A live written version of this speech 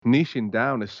niching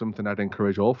down is something I'd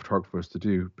encourage all photographers to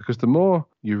do, because the more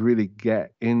you really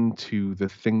get into the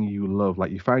thing you love,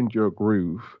 like you find your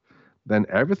groove, then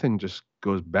everything just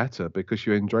goes better because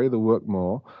you enjoy the work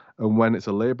more. And when it's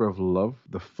a labor of love,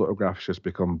 the photographs just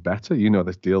become better. You know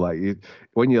this deal, like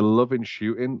when you're loving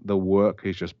shooting, the work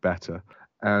is just better.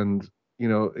 And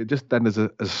it just then there's a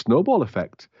snowball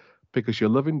effect because you're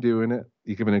loving doing it,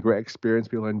 you're giving a great experience,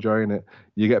 people are enjoying it,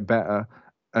 you get better,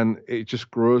 and it just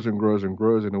grows and grows and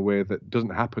grows in a way that doesn't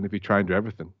happen if you try and do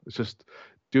everything. It's just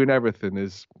doing everything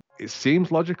it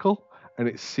seems logical and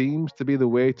it seems to be the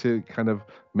way to kind of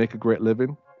make a great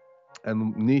living.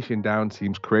 And niching down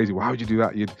seems crazy. Why would you do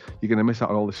that? You're going to miss out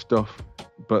on all this stuff.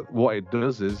 But what it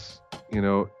does is,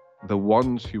 the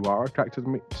ones who are attracted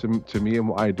to me and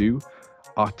what I do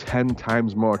are 10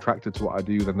 times more attracted to what I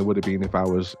do than they would have been if I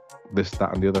was this,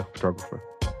 that, and the other photographer.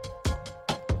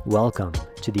 Welcome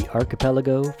to the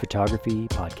Archipelago Photography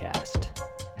Podcast.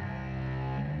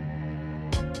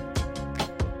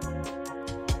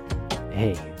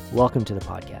 Hey, welcome to the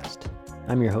podcast.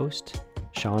 I'm your host,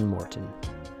 Sean Morton.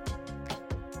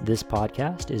 This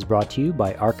podcast is brought to you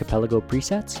by Archipelago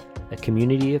Presets, a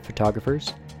community of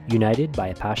photographers united by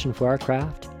a passion for our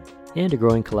craft and a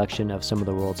growing collection of some of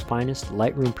the world's finest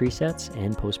Lightroom presets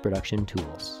and post-production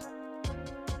tools.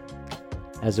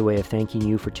 As a way of thanking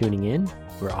you for tuning in,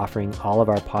 we're offering all of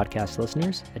our podcast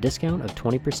listeners a discount of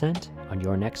 20% on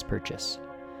your next purchase.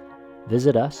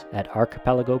 Visit us at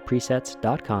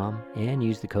archipelagopresets.com and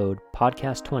use the code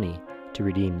PODCAST20 to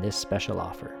redeem this special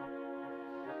offer.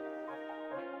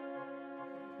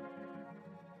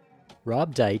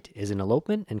 Rob Dite is an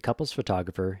elopement and couples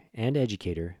photographer and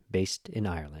educator based in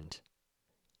Ireland.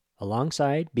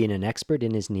 Alongside being an expert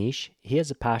in his niche, he has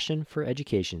a passion for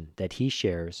education that he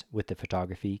shares with the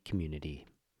photography community.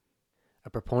 A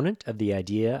proponent of the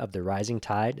idea of the rising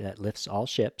tide that lifts all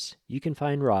ships, you can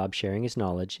find Rob sharing his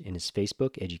knowledge in his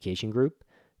Facebook education group,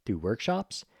 through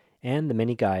workshops, and the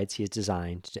many guides he has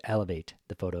designed to elevate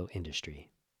the photo industry.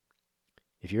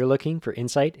 If you're looking for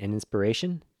insight and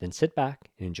inspiration, then sit back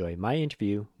and enjoy my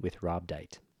interview with Rob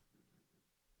Dite.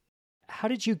 How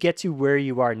did you get to where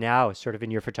you are now, sort of in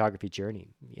your photography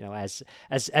journey?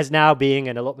 As now being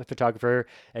an elopement photographer,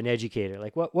 an educator,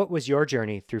 like what was your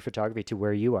journey through photography to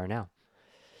where you are now?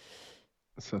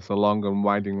 So it's a long and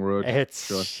winding road.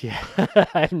 Yeah,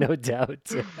 I have no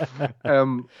doubt.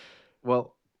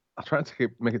 Well, I'll try not to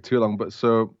make it too long, but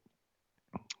so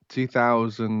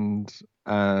 2008,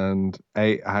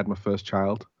 I had my first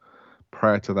child.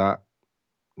 Prior to that,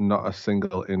 not a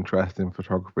single interest in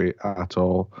photography at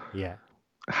all. Yeah.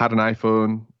 Had an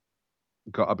iPhone,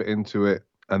 got a bit into it,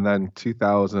 and then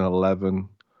 2011,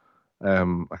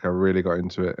 like I really got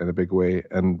into it in a big way.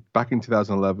 And back in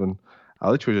 2011, I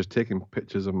literally was just taking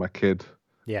pictures of my kid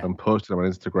and posting them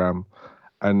on Instagram.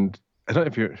 And I don't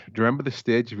know do you remember the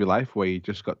stage of your life where you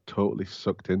just got totally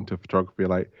sucked into photography,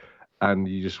 and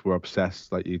you just were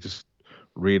obsessed, like you just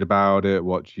read about it,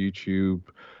 watch YouTube,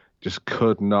 just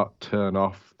could not turn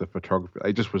off the photography.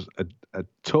 I just was a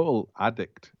total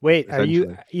addict. Wait,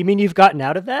 you mean you've gotten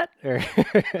out of that? Or?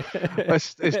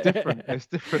 It's different. It's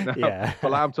different now. Yeah.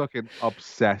 But I'm talking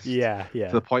obsessed. Yeah. To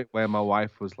the point where my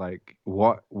wife was like,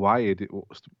 "What? Why?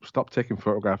 Stop taking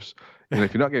photographs.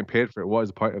 If you're not getting paid for it, what is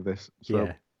the point of this?"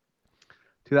 So,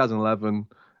 2011,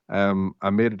 I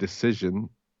made a decision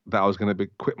that I was going to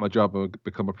quit my job and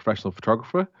become a professional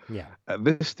photographer. Yeah. At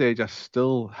this stage, I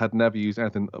still had never used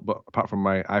anything apart from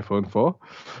my iPhone 4.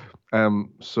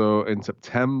 So in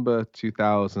September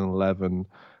 2011,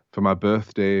 for my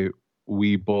birthday,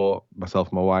 we bought, myself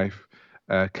and my wife,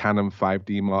 a Canon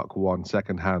 5D Mark I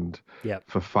secondhand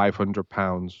for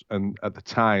 £500. And at the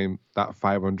time, that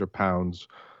 £500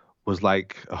 was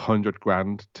like 100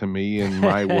 grand to me in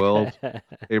my world.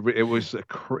 It was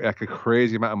like a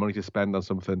crazy amount of money to spend on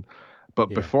something. But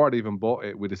before I'd even bought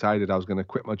it, we decided I was going to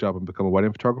quit my job and become a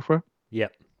wedding photographer.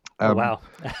 Yep. Oh, wow.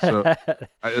 So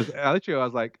I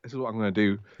was like, this is what I'm going to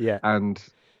do. Yeah. And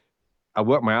I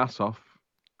worked my ass off.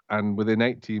 And within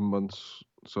 18 months,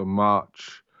 so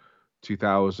March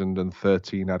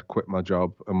 2013, I'd quit my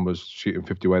job and was shooting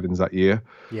 50 weddings that year.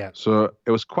 Yeah. So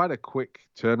it was quite a quick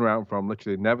turnaround from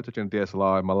literally never touching a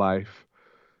DSLR in my life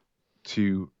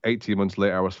to 18 months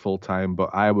later, I was full time,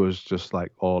 but I was just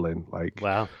like all in, like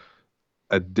wow,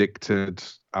 addicted.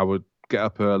 I would get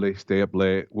up early, stay up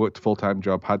late, worked a full time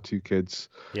job, had 2 kids.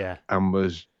 Yeah. And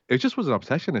it just was an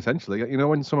obsession essentially.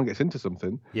 When someone gets into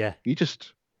something,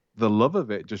 the love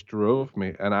of it just drove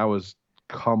me, and I was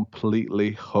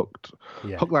completely hooked,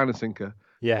 hook, line, and sinker,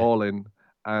 all in.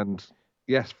 And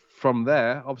yes, from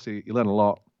there, obviously, you learn a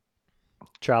lot.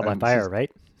 Trial by fire, right?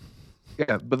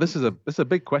 Yeah, but this is a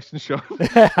big question, Sean.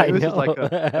 I Like, this is know. like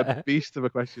a beast of a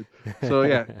question. So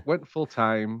yeah, went full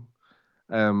time.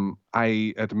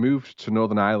 I had moved to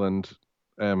Northern Ireland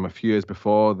a few years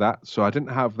before that, so I didn't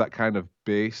have that kind of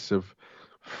base of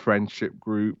friendship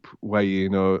group where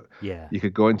Yeah, you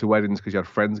could go into weddings because you had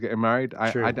friends getting married.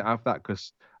 I true. didn't have that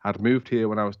because I'd moved here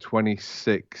when I was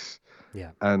 26,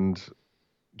 Yeah. and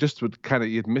just would kind of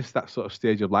you'd miss that sort of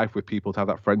stage of life with people to have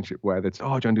that friendship where they'd say,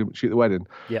 "Oh, do you want to shoot the wedding?"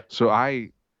 Yep. So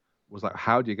I was like,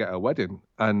 "How do you get a wedding?"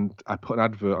 And I put an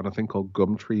advert on a thing called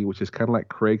Gumtree, which is kind of like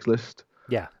Craigslist,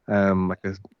 Yeah. like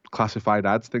a classified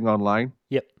ads thing online.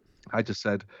 Yep. I just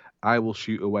said, I will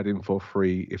shoot a wedding for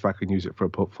free if I can use it for a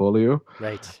portfolio.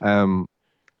 Right. Um,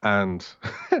 and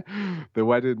the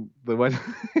wedding,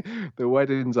 the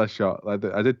weddings I shot, I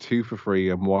did two for free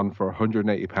and one for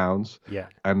 £180. Yeah.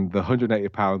 And the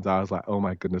 £180, I was like, oh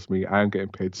my goodness me, I am getting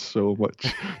paid so much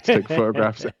to take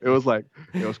photographs. It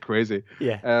was crazy.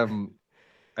 Yeah. Um,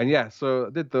 and yeah, so I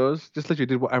did those. Just literally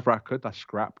did whatever I could. I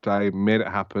scrapped. I made it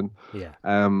happen. Yeah.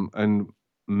 And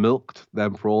milked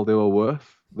them for all they were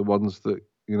worth. The ones that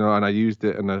and I used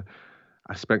it, and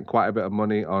I spent quite a bit of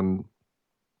money on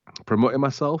promoting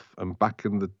myself. And back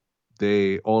in the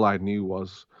day, all I knew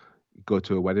was go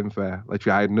to a wedding fair.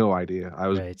 Literally, I had no idea. I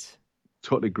was Right.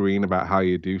 totally green about how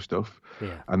you do stuff,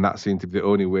 Yeah. and that seemed to be the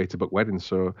only way to book weddings.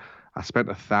 So I spent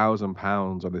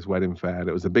 £1,000 on this wedding fair, and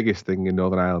it was the biggest thing in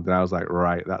Northern Ireland. And I was like,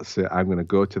 right, that's it. I'm going to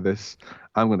go to this.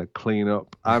 I'm going to clean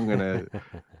up. I'm going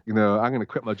to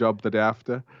quit my job the day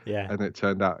after. Yeah. And it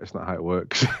turned out it's not how it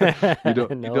works. You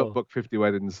don't No. book 50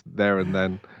 weddings there and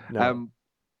then. No. Um,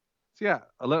 so yeah,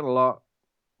 I learned a lot,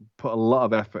 put a lot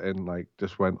of effort in, like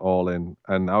just went all in,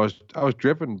 and I was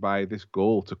driven by this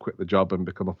goal to quit the job and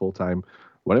become a full-time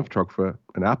wedding photographer,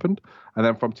 and it happened. And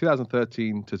then from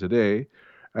 2013 to today,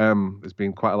 there's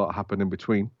been quite a lot happened in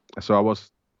between. So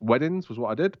weddings was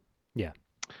what I did. Yeah.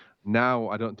 Now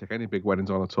I don't take any big weddings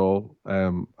on at all.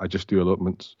 I just do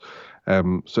elopements.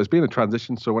 So it's been a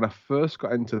transition. So when I first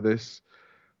got into this,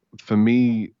 for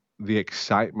me, the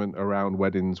excitement around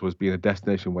weddings was being a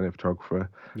destination wedding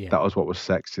photographer. Yeah. That was what was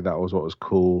sexy. That was what was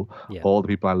cool. Yeah. All the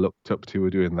people I looked up to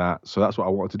were doing that. So that's what I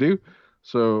wanted to do.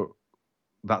 So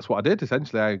that's what I did.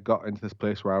 Essentially, I got into this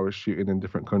place where I was shooting in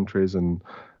different countries and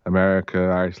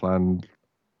America, Iceland,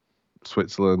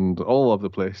 Switzerland, all over the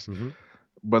place. Mm-hmm.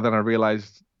 But then I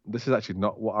realized this is actually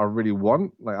not what I really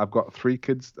want. Like I've got three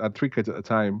kids. I had three kids at the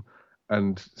time,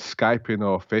 and Skyping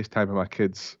or FaceTiming my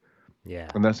kids, Yeah.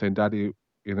 and they're saying, "Daddy,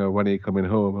 when are you coming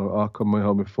home?" "Oh, I'll come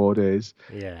home in 4 days."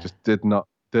 Yeah. Just did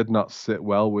not sit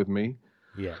well with me.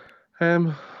 Yeah.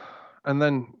 Um, and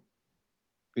then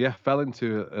yeah, fell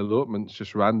into elopements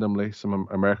just randomly. Some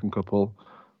American couple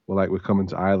were like, "We're coming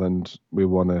to Ireland. We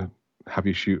want to have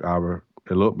you shoot our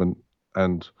elopement,"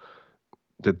 and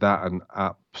did that and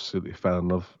absolutely fell in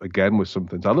love again with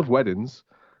something. So I love weddings,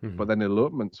 Mm-hmm. but then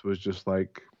elopements was just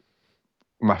like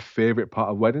my favorite part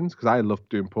of weddings because I love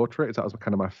doing portraits. That was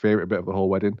kind of my favorite bit of the whole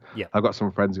wedding. Yeah. I've got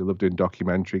some friends who love doing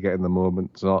documentary, getting the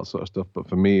moments and all that sort of stuff. But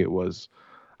for me,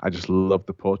 I just love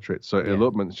the portraits. So Yeah.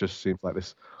 elopements just seems like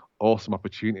this awesome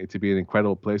opportunity to be in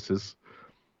incredible places,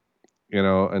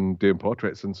 and doing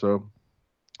portraits. And so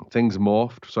things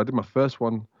morphed. So I did my first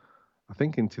one, I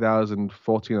think in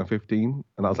 2014 or 15,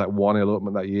 and that was like one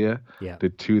elopement that year. Yeah.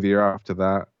 Did two the year after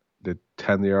that, did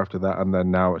 10 the year after that, and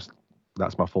then now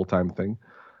that's my full-time thing.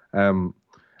 Um,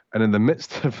 and in the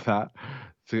midst of that,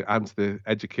 to answer the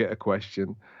educator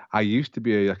question, I used to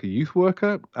be like a youth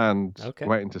worker and Okay.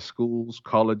 went into schools,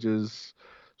 colleges,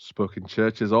 spoke in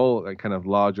churches, all like kind of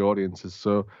large audiences.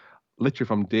 So literally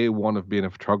from day one of being a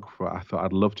photographer, I thought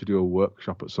I'd love to do a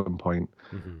workshop at some point,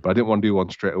 Mm-hmm. but I didn't want to do one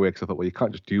straight away because I thought, well, you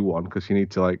can't just do one because you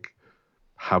need to like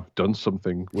have done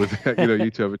something with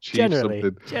you to have achieved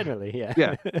something. Generally, yeah.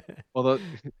 Yeah. Although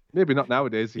maybe not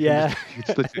nowadays. You Yeah. can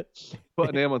just literally put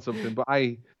a name on something. But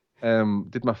I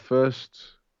did my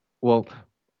first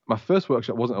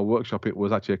workshop wasn't a workshop. It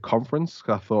was actually a conference.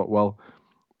 'Cause I thought, well,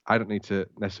 I don't need to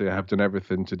necessarily have done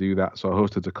everything to do that. So I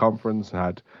hosted a conference,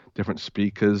 had different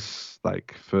speakers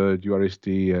like Ferd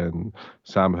URSD and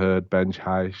Sam Hurd, Benj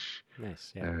Heish,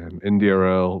 Nice. Yeah. India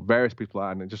Earl, various people,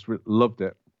 and I just loved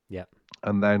it. Yeah.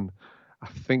 And then I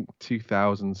think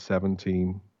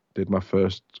 2017 did my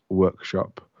first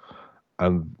workshop,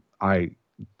 and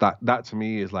that to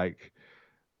me is like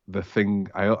the thing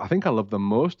I think I love the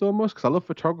most almost because I love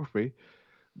photography,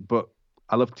 but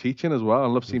I love teaching as well. I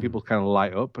love seeing Mm-hmm. people kind of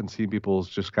light up and seeing people's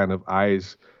just kind of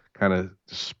eyes kind of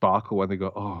sparkle when they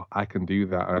go, "Oh, I can do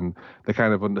that," and they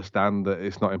kind of understand that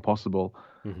it's not impossible.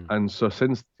 Mm-hmm. And so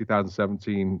since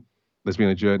 2017, there's been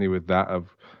a journey with that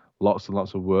of lots and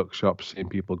lots of workshops, seeing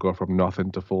people go from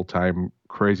nothing to full time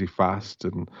crazy fast.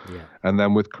 Yeah. And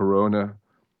then with Corona,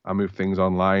 I moved things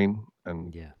online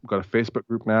and Yeah. got a Facebook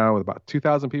group now with about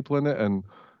 2,000 people in it and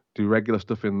do regular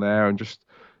stuff in there and just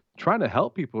trying to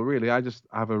help people. Really, I just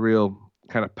have a real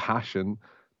kind of passion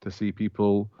to see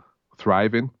people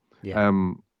thriving. Yeah.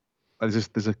 Um,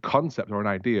 there's a concept or an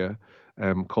idea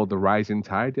called the rising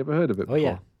tide. You ever heard of it Oh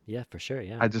yeah. before? Yeah, for sure.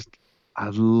 Yeah. I just I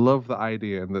love the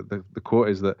idea, and the quote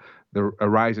is that a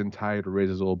rising tide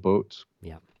raises all boats.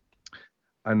 Yeah.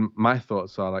 And my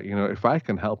thoughts are like, if I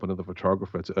can help another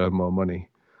photographer to earn more money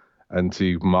and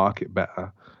to market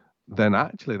better, then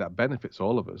actually that benefits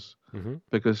all of us. Mm-hmm.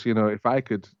 Because if I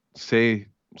could say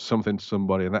something to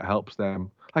somebody and that helps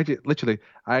them, like literally,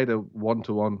 I had a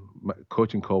one-to-one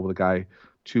coaching call with a guy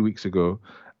 2 weeks ago,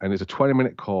 and it's a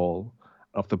 20-minute call.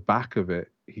 Off the back of it,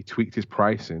 he tweaked his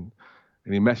pricing,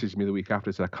 and he messaged me the week after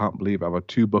and said, "I can't believe I've had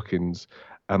two bookings,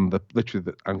 and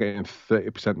I'm getting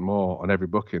 30% more on every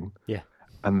booking." Yeah.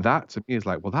 And that to me is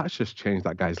like, well, that's just changed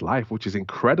that guy's life, which is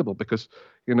incredible because,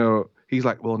 he's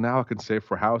like, well, now I can save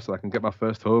for a house and I can get my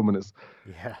first home. And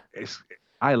Yeah. it's,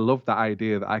 I love that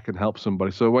idea that I can help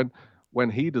somebody. So when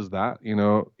he does that,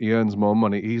 he earns more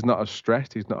money. He's not as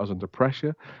stressed. He's not as under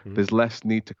pressure. Mm-hmm. There's less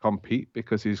need to compete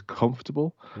because he's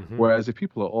comfortable. Mm-hmm. Whereas if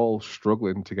people are all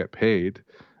struggling to get paid,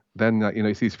 then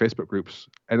you see these Facebook groups,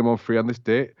 anyone free on this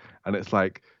date, and it's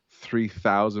like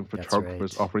 3,000 That's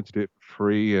photographers right. offering to do it for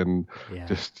free, and Yeah.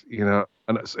 just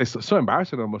and it's so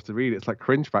embarrassing almost to read. It's like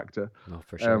cringe factor. No,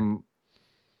 for sure. Um,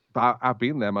 but I've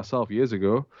been there myself years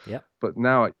ago, Yep. but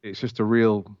now it's just a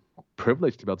real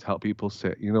privilege to be able to help people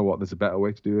say, you know what, there's a better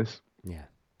way to do this. Yeah.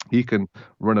 You can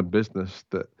run a business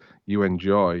that you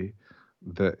enjoy,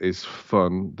 that is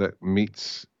fun, that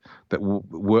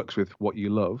works with what you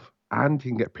love, and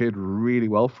you can get paid really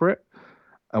well for it.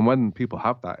 And when people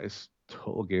have that, it's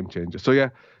total game changer. So yeah,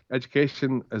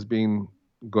 education has been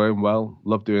going well.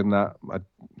 Love doing that. I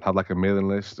had like a mailing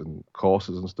list and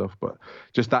courses and stuff, but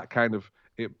just that kind of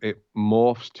it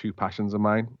morphs two passions of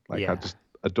mine. Like I Yeah. just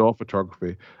adore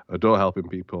photography, adore helping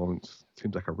people, and it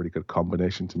seems like a really good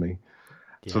combination to me.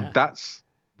 So Yeah. that's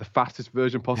the fastest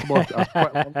version possible. I was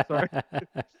quite long, sorry.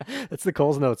 That's the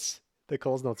Coles Notes. The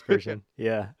Coles Notes version.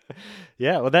 Yeah.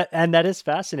 Yeah. Well, that is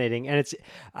fascinating. And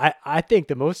I think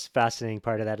the most fascinating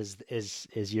part of that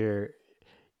is your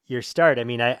start. I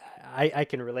mean, I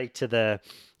can relate to the,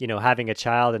 having a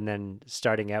child and then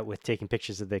starting out with taking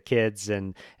pictures of the kids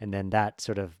and then that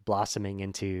sort of blossoming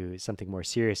into something more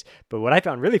serious. But what I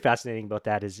found really fascinating about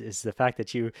that is the fact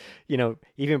that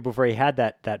even before you had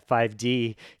that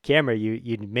 5D camera,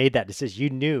 you made that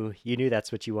decision. You knew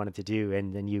that's what you wanted to do.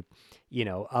 And then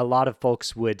a lot of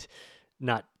folks would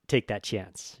not take that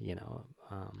chance.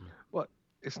 Well,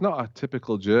 it's not a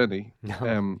typical journey. No.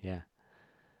 Um, Yeah.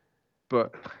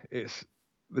 but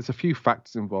there's a few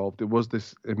factors involved. There was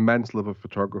this immense love of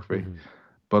photography, Hmm.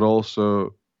 but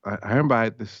also I remember I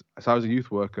had this. So I was a youth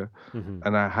worker, Hmm.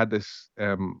 and I had this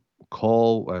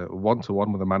call one to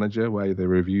one with a manager where they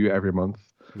review every month.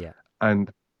 Yeah.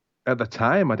 And at the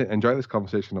time, I didn't enjoy this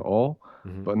conversation at all,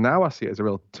 Hmm. but now I see it as a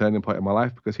real turning point in my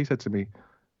life because he said to me,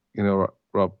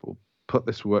 Rob, put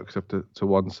this work stuff to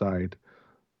one side.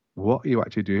 What are you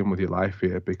actually doing with your life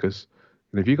here? Because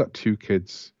if you've got two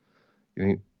kids, you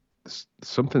know,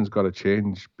 something's got to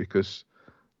change because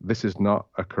this is not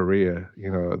a career.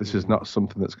 This is Hmm. not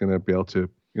something that's going to be able to,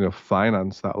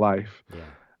 finance that life. Yeah.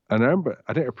 And I remember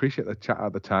I didn't appreciate the chat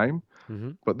at the time,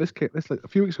 Hmm. but this like a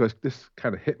few weeks ago, this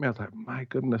kind of hit me. I was like, my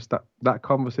goodness, that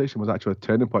conversation was actually a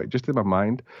turning point just in my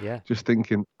mind, Yeah. just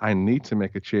thinking I need to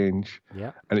make a change.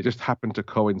 Yeah. And it just happened to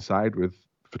coincide with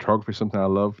photography, something I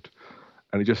loved,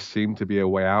 and it just seemed to be a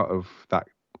way out of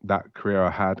that career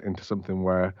I had into something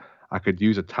where I could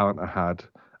use a talent I had,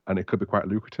 and it could be quite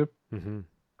lucrative. Hmm.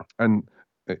 And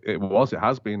it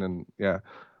has been, and yeah,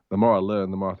 the more I learn,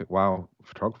 the more I think, wow,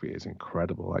 photography is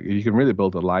incredible. Like you can really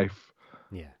build a life,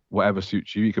 Yeah. whatever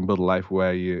suits you. You can build a life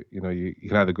where you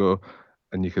can either go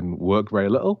and you can work very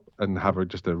little and Hmm. have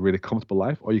just a really comfortable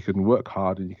life, or you can work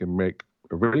hard and you can make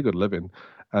a really good living.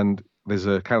 And there's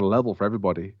a kind of level for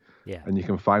everybody, Yeah. and you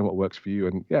can find what works for you.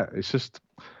 And yeah, it's just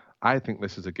I think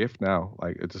this is a gift now.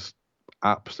 Like I just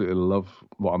absolutely love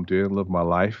what I'm doing, love my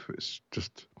life. It's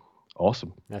just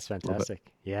awesome. That's Love it.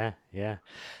 fantastic. Yeah. Yeah.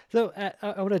 So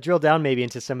I want to drill down maybe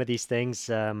into some of these things.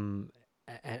 And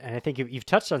I think you've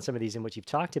touched on some of these in what you've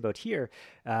talked about here,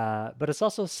 but it's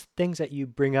also things that you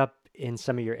bring up in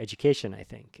some of your education, I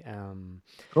think.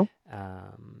 Cool.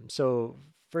 So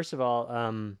first of all,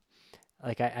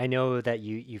 like I know that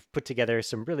you've put together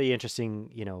some really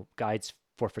interesting, guides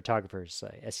for photographers,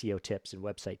 SEO tips and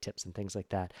website tips and things like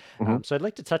that. Hmm. So I'd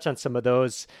like to touch on some of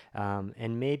those,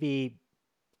 and maybe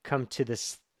come to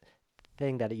this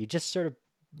thing that you just sort of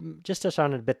just touched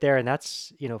on it a bit there, and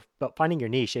that's about finding your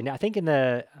niche. And I think in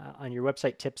the on your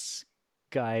website tips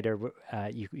guide, or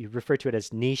you refer to it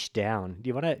as niche down. Do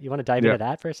you want to dive Yeah. into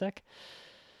that for a sec?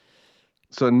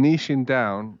 So niching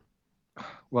down,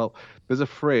 well, there's a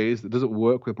phrase that doesn't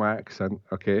work with my accent.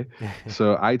 Okay,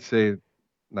 so I'd say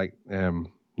like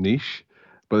niche,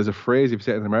 but there's a phrase if you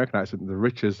say it in an American accent, the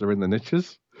riches are in the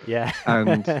niches, Yeah.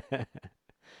 and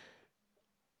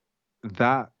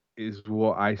that is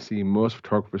what I see most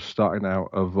photographers starting out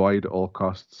avoid at all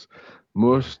costs. Yeah.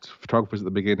 Most photographers at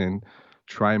the beginning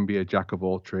try and be a jack of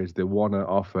all trades. They want to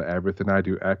offer everything. I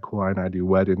do equine, I do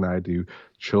wedding, I do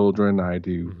children, I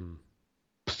do Hmm.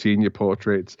 senior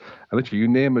portraits. And literally, you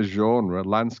name a genre,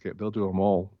 landscape, they'll do them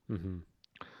all. Hmm.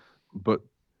 But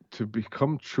to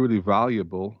become truly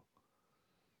valuable,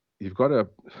 you've got to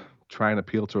try and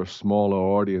appeal to a smaller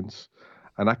audience.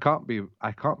 And I can't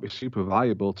be super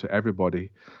valuable to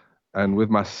everybody. And Yeah. with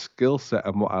my skill set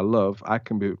and what I love, I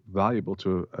can be valuable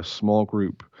to a small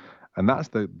group. And that's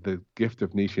the gift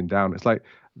of niching down. It's like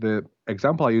the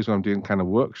example I use when I'm doing kind of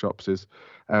workshops is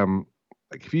um,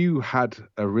 like if you had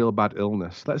a real bad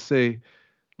illness, let's say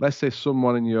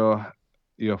someone in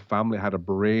your family had a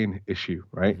brain issue,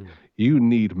 right? Hmm. You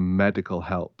need medical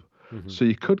help. Hmm. So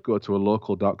you could go to a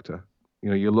local doctor,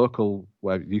 your local,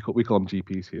 well, we call them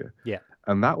GPs here, Yeah.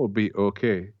 and that would be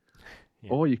okay. Yeah.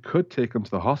 Or you could take them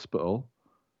to the hospital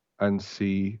and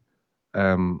see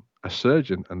a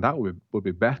surgeon, and that would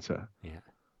be better. Yeah.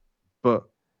 But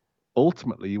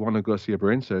ultimately, you want to go see a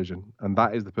brain surgeon, and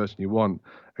that is the person you want.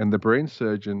 And the brain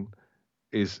surgeon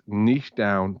is niche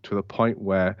down to the point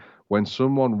where when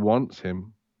someone wants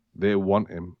him, they want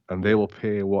him, and they Yeah. will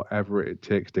pay whatever it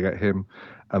takes to get him.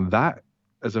 And that,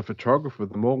 as a photographer,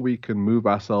 the more we can move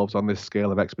ourselves on this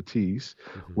scale of expertise,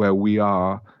 Hmm. where we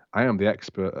are, I am the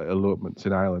expert at elopements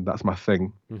in Ireland. That's my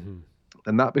thing. Hmm.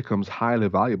 And that becomes highly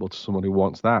valuable to someone who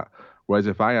wants that. Whereas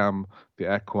if I am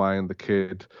the equine, the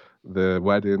kid, the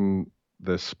wedding,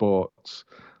 the sports,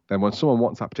 then when someone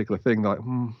wants that particular thing, they're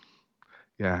like,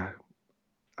 yeah,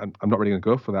 I'm not really going to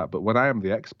go for that. But when I am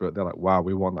the expert, they're like, wow,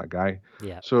 we want that guy.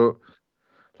 Yeah. So,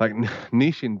 like,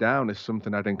 niching down is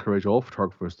something I'd encourage all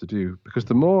photographers to do because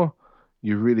the Hmm. more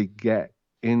you really get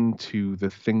into the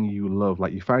thing you love,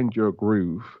 like you find your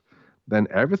groove, then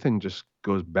everything just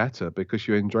goes better because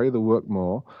you enjoy the work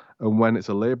more. And when it's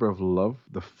a labor of love,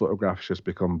 the photographs just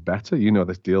become better. You know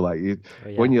this deal, like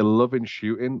Oh when yeah. you're loving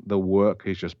shooting, the work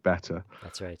is just better.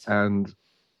 That's right. And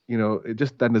it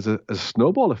just then there's a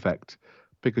snowball effect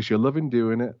because you're loving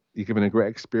doing it, you're giving a great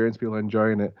experience, people are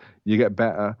enjoying it, you get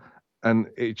better, and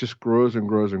it just grows and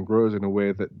grows and grows in a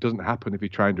way that doesn't happen if you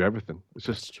try and do everything. It's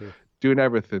That's just true. doing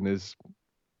everything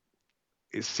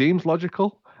it seems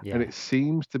logical and Yeah. it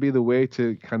seems to be the way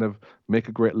to kind of make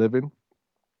a great living.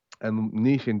 And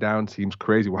niching down seems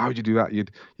crazy. Why would you do that? You're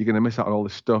going to miss out on all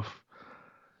this stuff.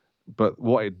 But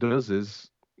what it does is,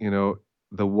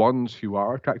 the ones who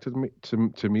are attracted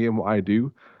to me and what I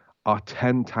do are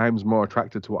 10 times more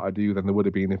attracted to what I do than they would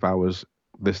have been if I was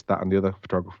this, that, and the other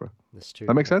photographer. That's That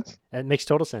true. makes sense? That makes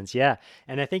total sense. Yeah.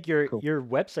 And I think Cool. your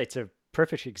website's a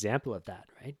perfect example of that,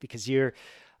 right? Because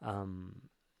um,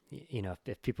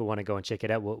 if people want to go and check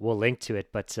it out, we'll link to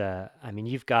it. But I mean,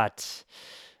 you've got,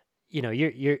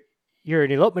 you're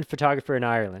an elopement photographer in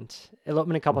Ireland,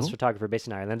 elopement and couples Hmm. photographer based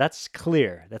in Ireland. That's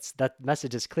clear. That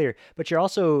message is clear. But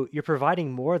you're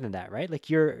providing more than that, right? Like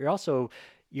you're also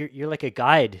you're like a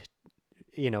guide,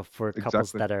 for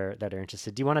couples Exactly. that are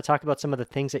interested. Do you want to talk about some of the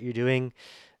things that you're doing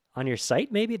on your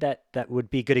site, maybe that would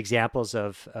be good examples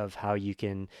of how you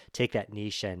can take that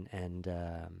niche and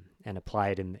apply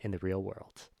it in the real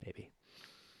world, maybe?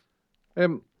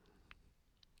 Um,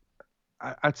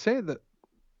 I'd say that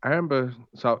I remember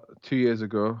so 2 years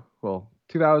ago, well,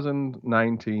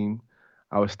 2019,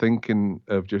 I was thinking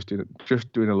of just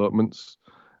doing elopements,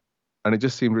 and it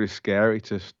just seemed really scary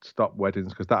to stop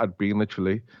weddings because that had been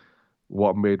literally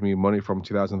what made me money from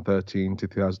 2013 to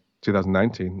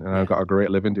 2019, and I Yeah. got a great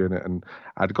living doing it. And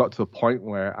I'd got to the point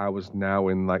where I was now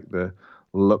in like the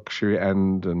luxury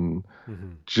end and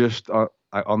Hmm. just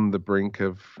on the brink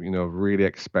of really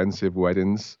expensive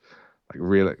weddings, like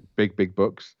really big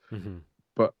bucks. Hmm.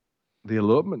 But the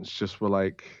elopements just were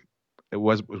like it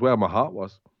was where my heart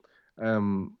was.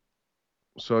 Um,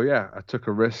 so yeah, I took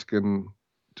a risk and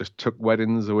just took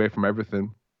weddings away from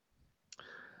everything.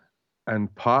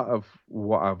 And part of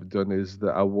what I've done is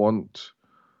that I want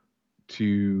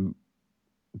to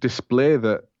display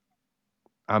that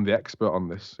I'm the expert on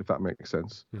this, if that makes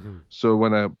sense. Hmm. So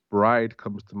when a bride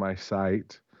comes to my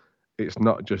site, it's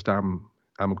not just I'm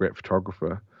a great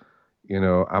photographer.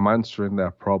 I'm answering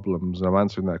their problems, I'm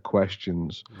answering their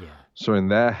questions. Yeah. So in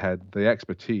their head, the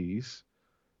expertise,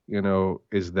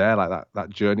 is there, like that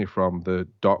journey from the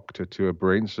doctor to a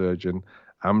brain surgeon.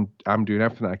 I'm doing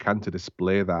everything I can to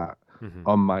display that Hmm.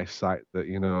 on my site, that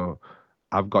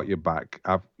I've got your back.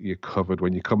 You're covered.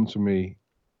 When you come to me,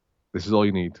 this is all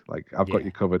you need. Like, I've got Yeah.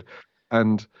 you covered.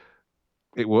 And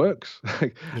it works.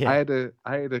 Like, I Yeah. had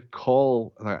a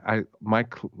call. Like,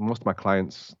 most of my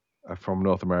clients are from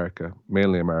North America,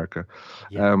 mainly America.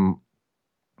 Yeah. Um,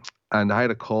 and I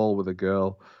had a call with a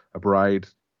girl, a bride.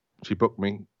 She booked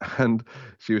me, and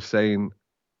she was saying,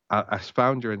 I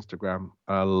found your Instagram.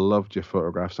 I loved your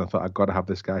photographs. And I thought, I've got to have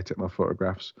this guy take my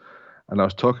photographs. And I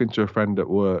was talking to a friend at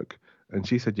work, and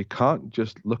she said, you can't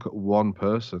just look at one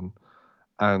person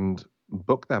and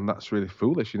book them. That's really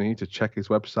foolish. You need to check his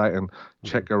website and Hmm.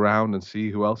 check around and see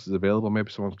who else is available.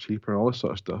 Maybe someone's cheaper and all this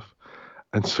sort of stuff.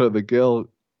 And so the girl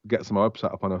gets my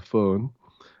website up on her phone,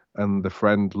 and the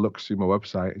friend looks through my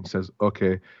website and says,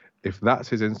 okay, if that's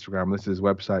his Instagram, this is his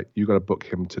website, you got to book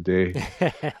him today.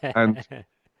 And,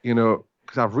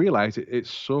 because I've realized it's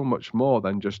so much more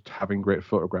than just having great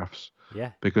photographs,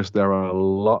 Yeah. because there are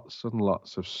lots and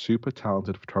lots of super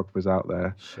talented photographers out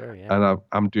there. Sure. Yeah. And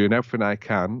I'm doing everything I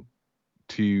can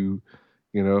to,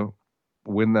 you know,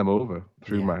 win them over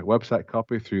through Yeah. my website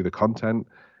copy, through the content.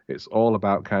 It's all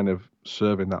about kind of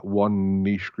serving that one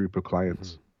niche group of Hmm.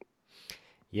 clients.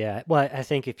 Yeah. Well, I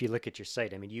think if you look at your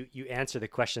site, I mean, you answer the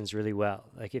questions really well.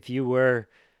 Like if you were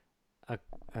a,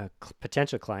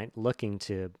 potential client looking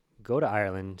to go to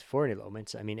Ireland for an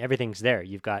elopement, I mean everything's there.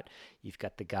 You've got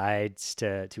the guides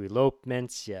to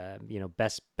elopements, yeah,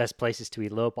 best places to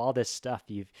elope, all this stuff.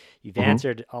 You've Hmm.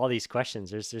 answered all these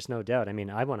questions. There's no doubt. I mean,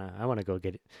 I wanna go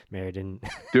get married in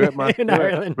Do it, man. in Do it.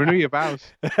 Ireland Renew your vows.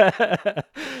 now.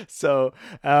 So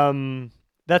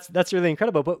that's really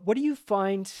incredible. But what do you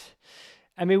find?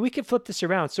 I mean, we could flip this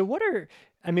around. So what are,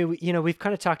 I mean, we've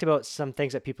kind of talked about some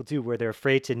things that people do where they're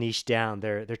afraid to niche down.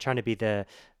 They're trying to be the,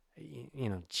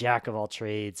 jack of all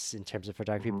trades in terms of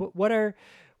photography. Hmm. But what are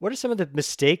some of the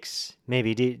mistakes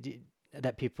maybe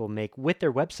that people make with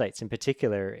their websites in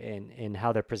particular in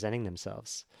how they're presenting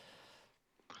themselves?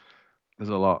 There's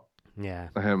a lot. Yeah.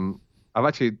 Um,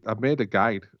 I've made a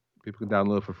guide people can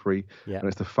download for free, Yeah. and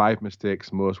it's the 5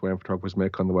 mistakes most wedding photographers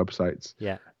make on the websites.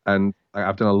 Yeah. And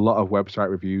I've done a lot of website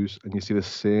reviews, and you see the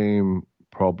same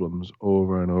problems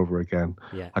over and over again.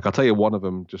 Yeah. Like, I'll tell you one of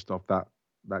them just off that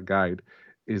guide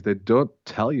is they don't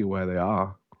tell you where they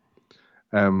are.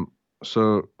 Um,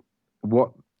 so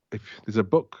what if there's a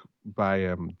book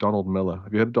by Donald Miller?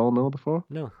 Have you heard of Donald Miller before?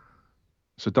 No.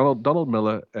 So Donald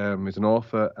Miller is an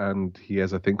author, and he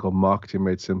has a thing called Marketing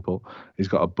Made Simple. He's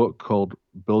got a book called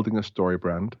Building a Story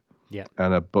Brand Yeah.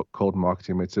 and a book called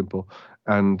Marketing Made Simple.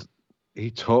 And he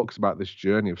talks about this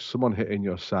journey of someone hitting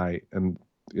your site. And,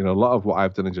 a lot of what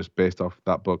I've done is just based off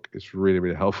that book. It's really,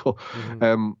 really helpful.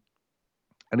 Hmm.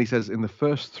 And he says in the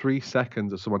first 3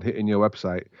 seconds of someone hitting your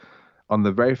website, on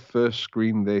the very first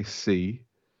screen they see,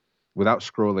 without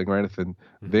scrolling or anything,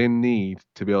 Hmm. they need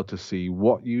to be able to see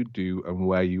what you do and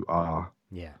where you are.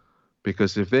 Yeah.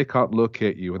 Because if they can't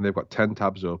locate you and they've got 10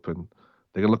 tabs open,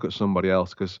 they can look at somebody else,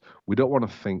 because we don't want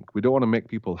to think. We don't want to make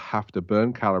people have to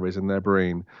burn calories in their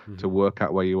brain to Hmm. work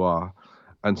out where you are.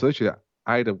 And so literally,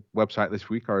 I had a website this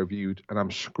week I reviewed, and I'm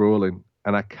scrolling,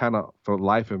 and I cannot for the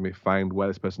life of me find where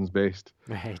this person's based.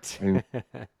 Right. And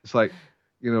it's like,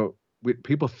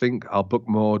 people think I'll book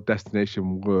more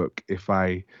destination work if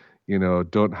I,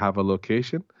 don't have a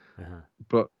location. Uh-huh.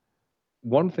 But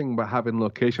one thing about having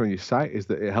location on your site is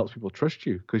that it helps people trust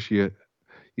you, because you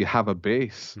have a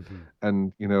base. Hmm.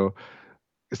 And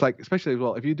it's like, especially as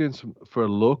well, if you're doing some for a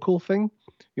local thing,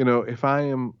 if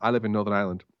I live in Northern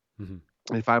Ireland, Hmm.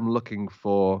 if I'm looking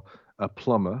for a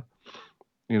plumber,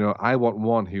 I want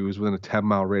one who is within a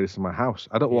 10-mile radius of my house.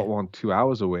 I don't Yeah. want one 2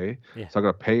 hours away, Yeah. so I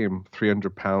got to pay him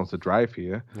 £300 to drive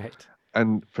here. Right.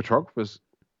 And photographers,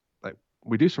 like,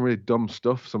 we do some really dumb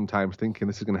stuff sometimes, thinking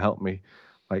this is going to help me.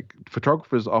 Like,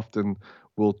 photographers often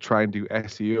will try and do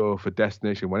SEO for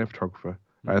destination wedding photographer.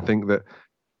 I Hmm. think that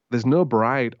there's no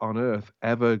bride on earth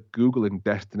ever Googling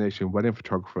destination wedding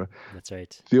photographer. That's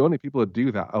right. The only people that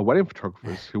do that are wedding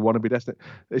photographers who want to be destination.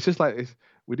 It's just like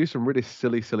we do some really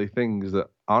silly, silly things that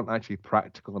aren't actually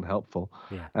practical and helpful.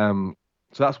 Yeah.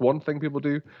 So that's one thing people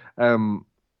do. Um,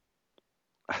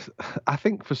 I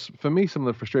think for me, some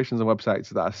of the frustrations on websites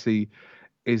that I see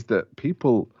is that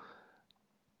people,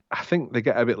 I think they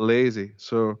get a bit lazy.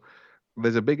 So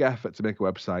there's a big effort to make a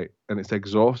website, and it's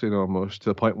exhausting almost to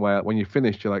the point where when you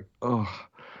finish, you're like, oh,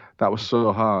 that was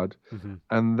so hard. Mm-hmm.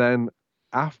 And then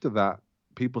after that,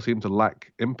 people seem to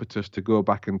lack impetus to go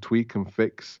back and tweak and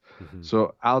fix. Mm-hmm.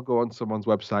 So I'll go on someone's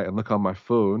website and look on my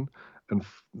phone, and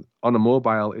on a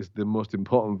mobile is the most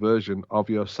important version of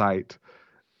your site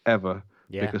ever,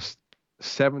 Yeah. because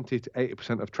 70 to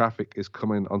 80% of traffic is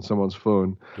coming on someone's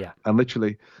phone. Yeah. And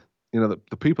literally, the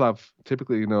people have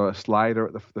typically, a slider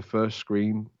at the first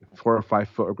screen, 4 or 5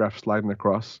 photographs sliding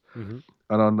across. Mm-hmm.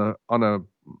 And on a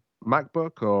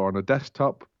MacBook or on a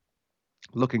desktop,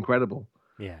 look incredible.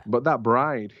 Yeah. But that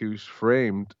bride who's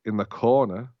framed in the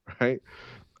corner, right?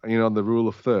 On the rule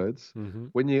of thirds, Mm-hmm.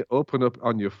 when you open up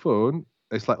on your phone,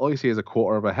 it's like all you see is a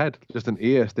quarter of a head, just an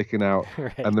ear sticking out,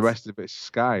 and the Right. rest of it's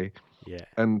sky. Yeah.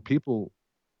 And people,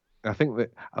 I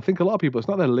think a lot of people, it's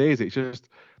not they're lazy, it's just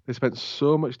they spent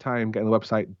so much time getting the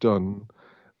website done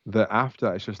that after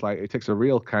that, it's just like it takes a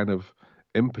real kind of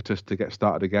impetus to get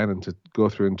started again and to go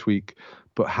through and tweak.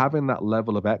 But having that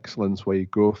level of excellence where you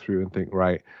go through and think,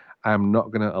 right, I'm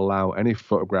not going to allow any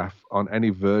photograph on any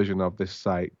version of this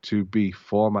site to be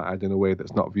formatted in a way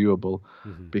that's not viewable,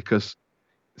 Mm-hmm. because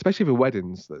especially for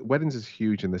weddings is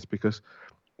huge in this, because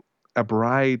a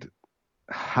bride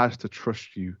has to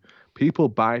trust you. People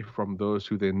buy from those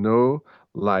who they know,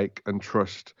 like, and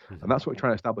trust. Mm-hmm. And that's what we're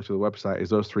trying to establish with the website, is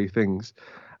those three things.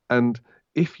 And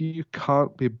if you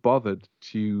can't be bothered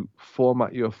to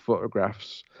format your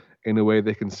photographs in a way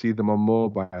they can see them on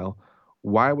mobile,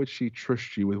 why would she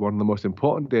trust you with one of the most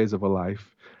important days of her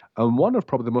life and one of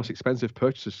probably the most expensive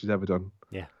purchases she's ever done?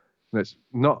 Yeah. And it's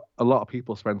not a lot of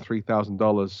people spend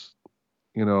 $3,000,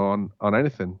 on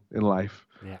anything in life.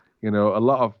 Yeah. A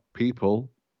lot of people,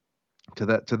 to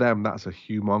them, that's a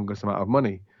humongous amount of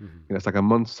money. Mm-hmm. It's like a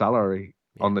month's salary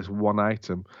on Yeah. this one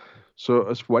item. So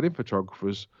as wedding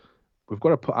photographers, we've got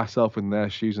to put ourselves in their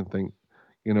shoes and think,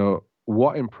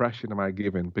 what impression am I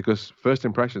giving? Because first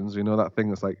impressions, that thing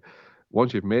that's like,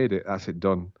 once you've made it, that's it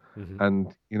done. Mm-hmm.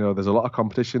 And, there's a lot of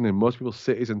competition in most people's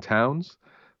cities and towns.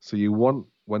 So you want,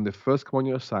 when they first come on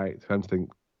your site, for them to think,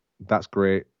 that's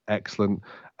great, excellent.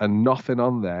 And nothing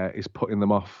on there is putting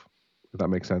them off, if that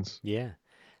makes sense. Yeah.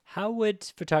 How would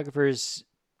photographers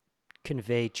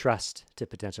convey trust to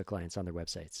potential clients on their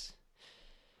websites?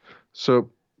 So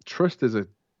trust is a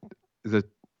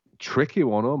tricky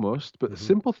one almost, but Mm-hmm.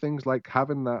 simple things like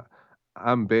having that,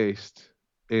 I'm based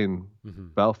in Mm-hmm.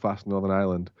 Belfast, Northern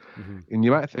Ireland. Mm-hmm. And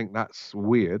you might think that's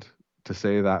weird to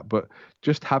say that, but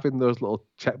just having those little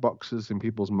check boxes in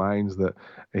people's minds that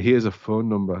here's a phone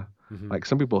number. Mm-hmm. Like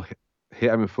some people hate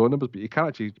having phone numbers, but you can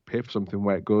actually pay for something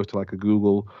where it goes to like a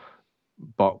Google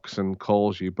box and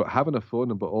calls you. But having a phone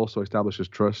number also establishes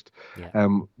trust. Yeah.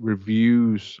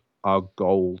 Reviews are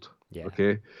gold. Yeah.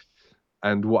 Okay.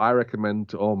 And what I recommend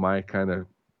to all my kind of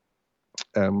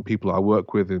people I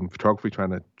work with in photography,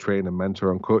 trying to train and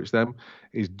mentor and coach them,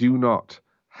 is do not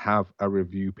have a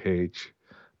review page,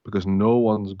 because no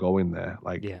one's going there.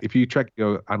 Like Yeah. if you check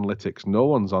your analytics, no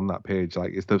one's on that page.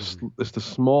 Like it's the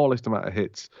smallest amount of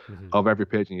hits Mm-hmm. of every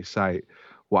page on your site.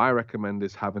 What I recommend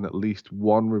is having at least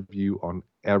one review on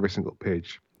every single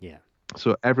page. Yeah.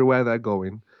 So everywhere they're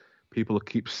going, people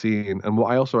keep seeing. And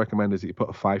what I also recommend is that you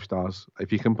put 5 stars.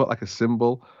 If you can put like a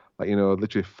symbol, like,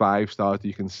 literally 5 stars that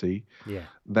you can see, Yeah.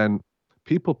 then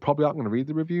people probably aren't going to read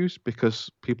the reviews because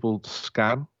people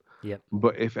scan. Yep.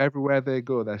 But if everywhere they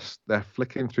go, they're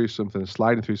flicking through something,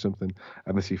 sliding through something,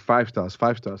 and they see 5 stars,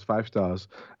 5 stars, 5 stars,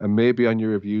 and maybe on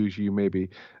your reviews you maybe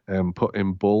put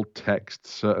in bold text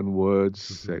certain words,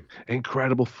 say,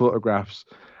 incredible photographs.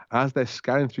 As they're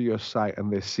scanning through your site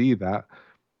and they see that,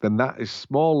 then that is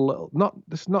small little, not,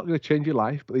 this is not going to change your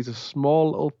life, but these are small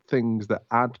little things that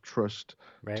add trust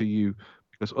Right. to you,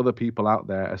 because other people out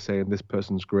there are saying this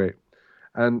person's great.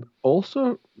 And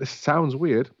also, this sounds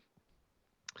weird,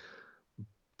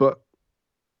 but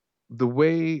the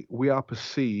way we are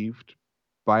perceived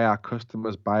by our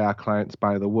customers, by our clients,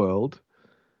 by the world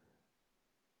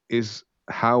is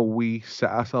how we set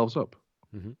ourselves up.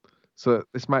 Mm-hmm. So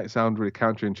this might sound really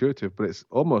counterintuitive, but it's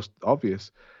almost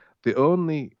obvious. The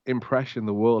only impression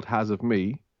the world has of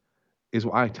me is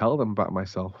what I tell them about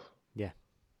myself. Yeah.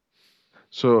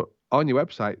 So on your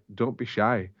website, don't be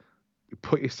shy.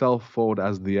 Put yourself forward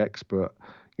as the expert.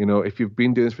 If you've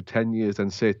been doing this for 10 years, then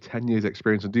say 10 years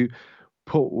experience, and do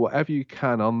put whatever you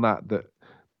can on that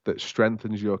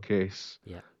strengthens your case.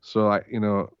 Yeah. So like,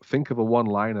 think of a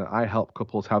one-liner. I help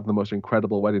couples have the most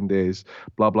incredible wedding days,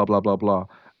 blah, blah, blah, blah, blah.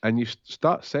 And you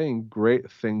start saying great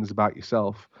things about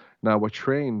yourself. Now we're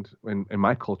trained in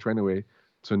my culture anyway,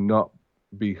 to not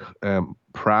be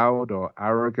proud or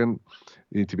arrogant.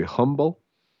 You need to be humble.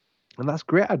 And that's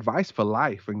great advice for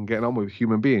life and getting on with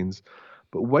human beings.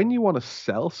 But when you want to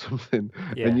sell something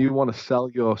and Yeah. you want to sell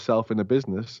yourself in a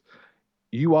business,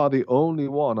 you are the only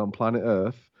one on planet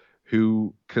Earth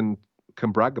who can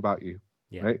brag about you,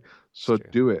 Yeah. right? It's So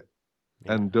true. do it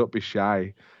Yeah. and don't be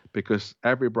shy because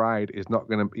every bride is not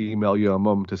going to email your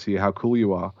mum to see how cool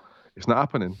you are. It's not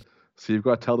happening. So you've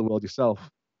got to tell the world yourself.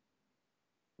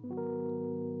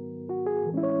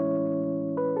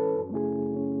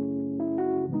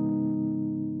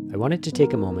 I wanted to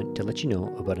take a moment to let you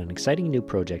know about an exciting new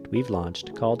project we've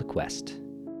launched called Quest.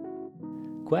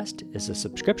 Quest is a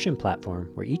subscription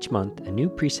platform where each month a new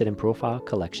preset and profile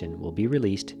collection will be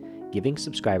released, giving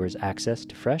subscribers access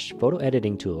to fresh photo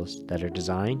editing tools that are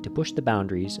designed to push the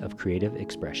boundaries of creative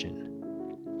expression.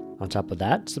 On top of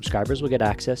that, subscribers will get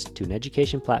access to an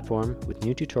education platform with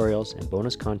new tutorials and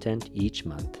bonus content each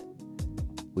month.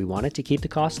 We wanted to keep the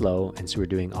cost low, and so we're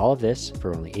doing all of this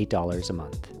for only $8 a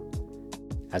month.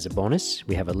 As a bonus,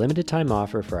 we have a limited time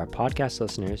offer for our podcast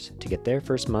listeners to get their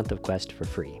first month of Quest for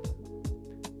free.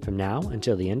 From now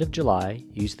until the end of July,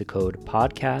 use the code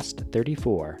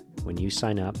PODCAST34 when you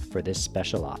sign up for this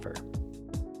special offer.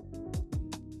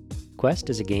 Quest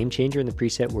is a game changer in the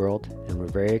preset world, and we're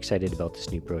very excited about this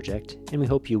new project, and we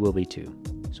hope you will be too.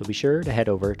 So be sure to head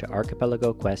over to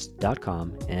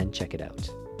archipelagoquest.com and check it out.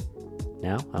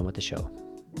 Now, on with the show.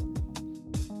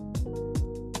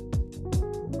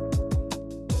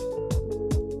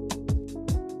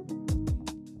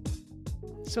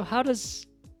 So how does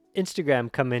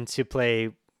Instagram come into play,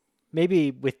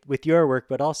 maybe with your work,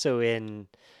 but also in,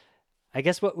 I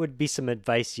guess, what would be some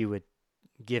advice you would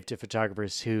give to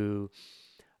photographers who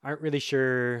aren't really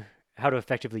sure how to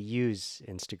effectively use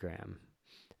Instagram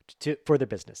for their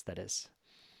business, that is?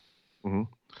 hmm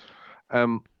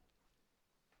Um,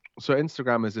 so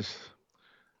Instagram is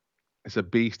it's a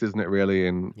beast, isn't it? Really,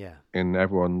 Yeah. in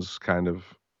everyone's kind of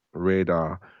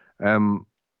radar. Um,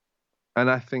 and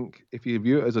I think if you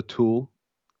view it as a tool,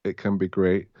 it can be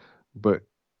great. But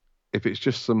if it's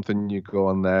just something you go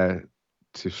on there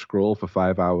to scroll for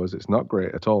 5 hours, it's not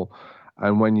great at all.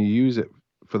 And when you use it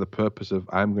for the purpose of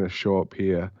I'm going to show up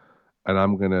here and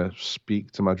I'm going to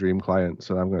speak to my dream clients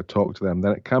and I'm going to talk to them,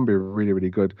 then it can be really, really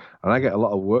good. And I get a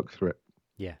lot of work through it.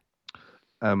 Yeah.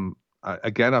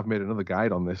 Again, I've made another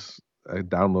guide on this, a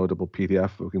downloadable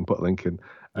PDF. We can put a link in,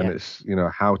 and Yeah. it's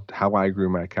how I grew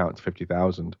my account to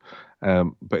 50,000.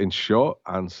 But in short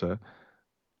answer,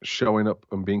 showing up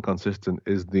and being consistent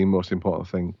is the most important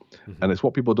thing, Mm-hmm. and it's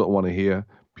what people don't want to hear.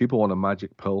 People want a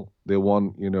magic pill. They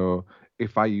want,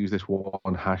 if I use this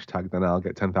one hashtag, then I'll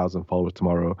get 10,000 followers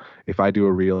tomorrow. If I do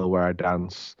a reel where I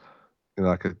dance,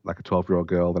 like a 12-year-old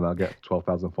girl, then I'll get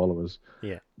 12,000 followers.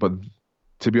 Yeah. But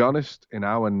to be honest, in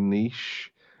our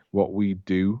niche, what we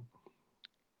do,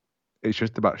 it's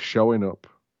just about showing up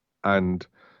and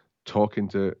talking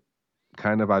to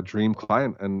kind of our dream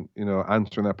client and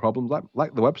answering their problems,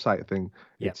 like the website thing.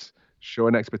 Yeah. It's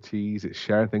showing expertise, it's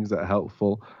sharing things that are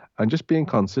helpful, and just being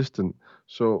consistent.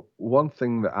 So one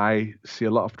thing that I see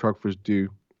a lot of photographers do,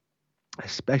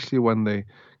 especially when they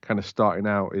kind of starting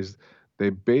out, is they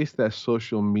base their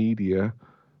social media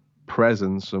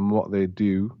presence and what they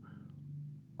do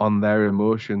on their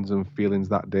emotions and feelings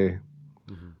that day.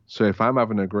 Mm-hmm. So if I'm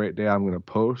having a great day, I'm going to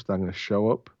post, I'm going to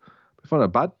show up. If I'm on a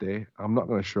bad day, I'm not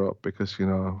going to show up because, I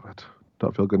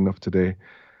don't feel good enough today.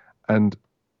 And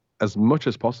as much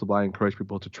as possible, I encourage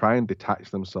people to try and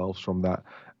detach themselves from that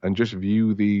and just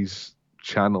view these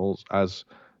channels as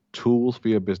tools for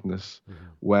your business Mm-hmm.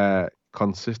 where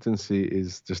consistency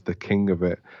is just the king of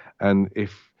it. And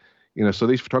if, so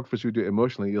these photographers who do it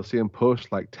emotionally, you'll see them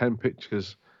post like 10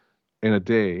 pictures in a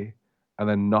day and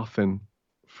then nothing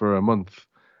for a month.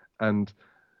 And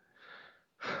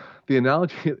the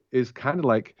analogy is kind of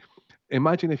like,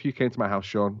 imagine if you came to my house,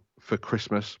 Sean, for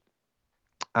Christmas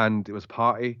and it was a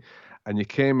party and you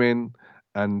came in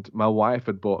and my wife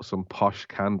had bought some posh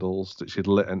candles that she'd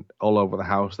lit all over the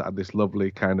house that had this lovely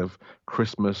kind of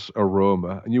Christmas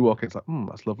aroma. And you walk in, it's like,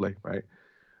 that's lovely, right?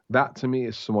 That to me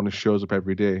is someone who shows up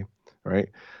every day, right?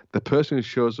 The person who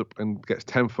shows up and gets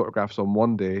 10 photographs on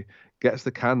one day, gets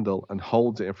the candle and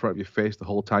holds it in front of your face the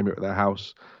whole time you're at their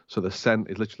house. So the scent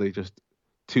is literally just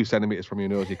 2 centimeters from your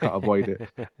nose. You can't avoid it.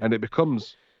 And it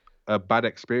becomes a bad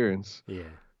experience. Yeah.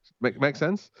 Make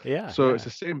sense? Yeah. So it's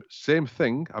Yeah. the same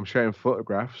thing. I'm sharing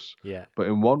photographs, Yeah. but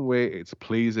in one way it's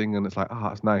pleasing and it's like, oh,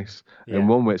 that's nice. In Yeah.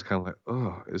 one way it's kind of like,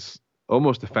 oh, it's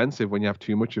almost offensive when you have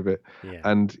too much of it. Yeah.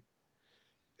 And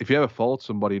if you ever follow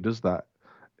somebody who does that,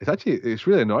 it's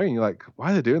really annoying. You're like,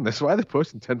 why are they doing this? Why are they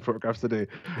posting 10 photographs a day?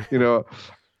 You know,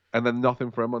 and then nothing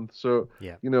for a month. So,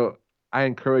 Yeah. I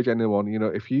encourage anyone,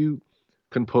 if you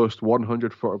can post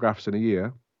 100 photographs in a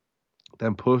year,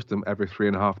 then post them every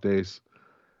 3.5 days.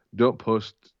 Don't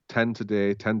post 10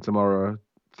 today, 10 tomorrow,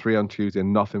 3 on Tuesday,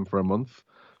 nothing for a month.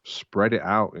 Spread it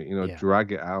out, Yeah.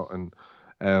 drag it out,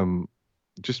 and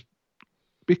just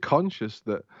be conscious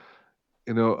that,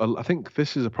 I think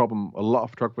this is a problem a lot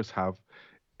of photographers have,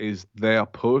 is they are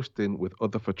posting with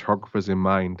other photographers in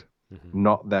mind, Hmm.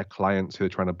 not their clients who they're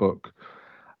trying to book.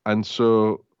 And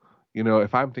so,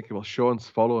 if I'm thinking, well, Sean's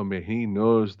following me, he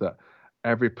knows that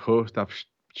every post I've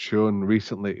shown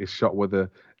recently is shot with a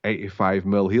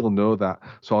 85mm. He'll know that.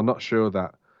 So I'll not show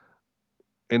that.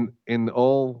 In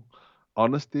all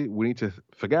honesty, we need to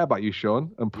forget about you,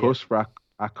 Sean, and Yeah. post for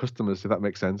our customers, if that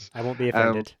makes sense. I won't be Um,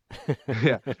 offended.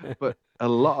 yeah, but a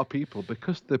lot of people,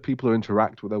 because the people who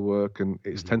interact with their work, and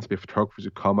it Hmm. tends to be photographers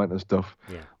who comment and stuff,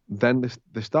 Yeah. then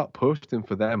they start posting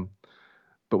for them.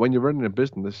 But when you're running a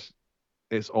business,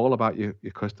 it's all about your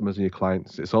customers and your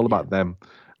clients. It's all Yeah. about them.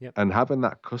 Yep. And having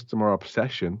that customer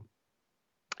obsession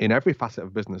in every facet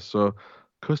of business. So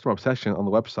customer obsession on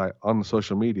the website, on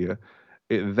social media,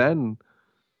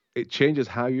 it changes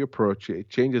how you approach it. It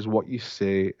changes what you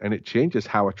say, and it changes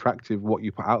how attractive what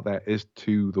you put out there is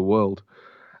to the world.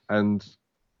 And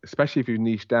especially if you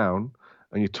niche down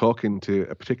and you're talking to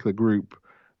a particular group,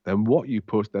 then what you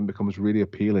post then becomes really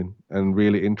appealing and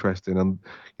really interesting. And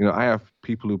I have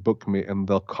people who book me and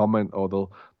they'll comment or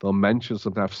they'll mention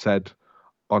something I've said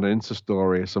on an Insta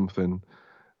story or something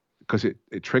because it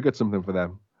triggered something for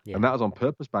them. And Yeah. that was on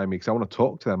purpose by me because I want to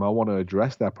talk to them. I want to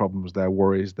address their problems, their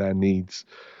worries, their needs,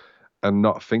 and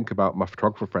not think about my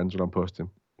photographer friends when I'm posting.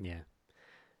 Yeah.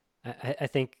 I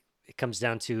think it comes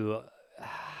down to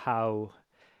how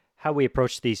we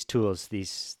approach these tools,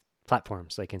 these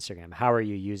platforms like Instagram. How are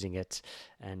you using it,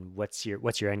 and what's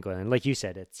your end goal? And like you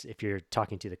said, it's if you're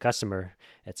talking to the customer,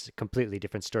 it's a completely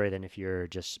different story than if you're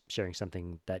just sharing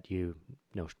something that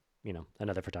know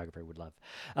another photographer would love.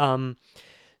 Um,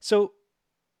 so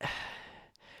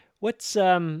what's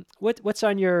on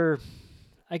your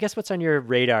what's on your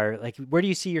radar? Like, where do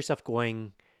you see yourself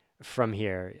going from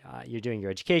here? You're doing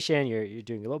your education, you're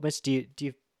doing elopements. Do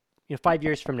you 5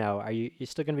 years from now, are you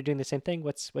still going to be doing the same thing?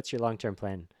 What's your long term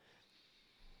plan?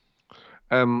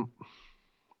 Um,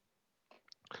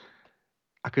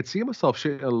 I could see myself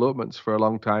shooting elopements for a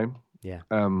long time, Yeah,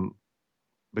 um,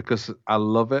 because I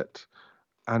love it,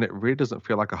 and it really doesn't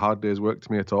feel like a hard day's work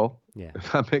to me at all. yeah,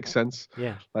 If that makes sense.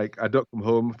 yeah, Like I don't come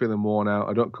home feeling worn out.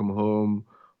 I don't come home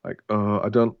like I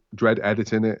don't dread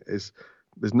editing it.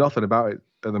 There's nothing about it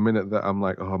at the minute that I'm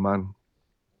like, oh man,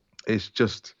 it's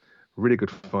just really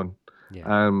good fun. yeah,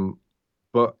 Um,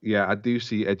 but yeah, I do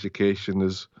see education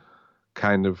as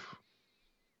kind of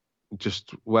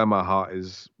just where my heart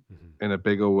is hmm, in a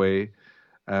bigger way.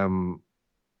 Um,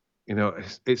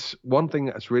 it's one thing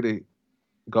that's really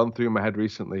gone through my head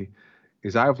recently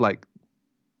is I've like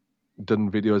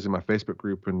done videos in my Facebook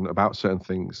group and about certain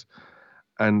things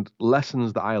and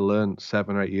lessons that I learned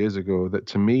 7 or 8 years ago that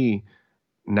to me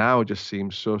now just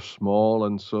seems so small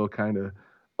and so kind of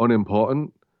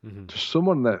unimportant hmm, to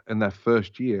someone that in their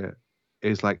first year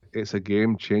is like it's a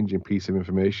game changing piece of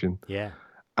information. yeah,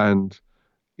 And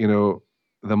you know,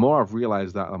 the more I've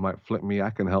realized that, I'm like, flip me,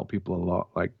 I can help people a lot.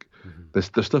 Like hmm.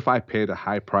 the stuff I paid a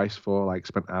high price for, like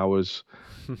spent hours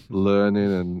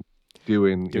learning and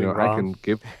doing, Doing I wrong. can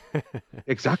give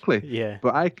exactly. Yeah,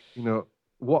 But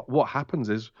what happens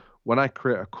is when I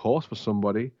create a course for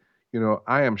somebody,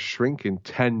 I am shrinking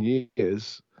 10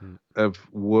 years mm, of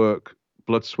work,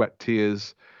 blood, sweat,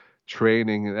 tears,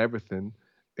 training and everything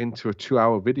into a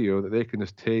 2-hour video that they can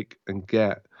just take and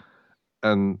get.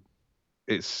 And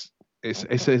it's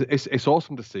it's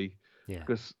awesome to see yeah,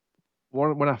 because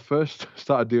when I first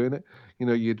started doing it,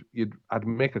 I'd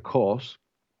make a course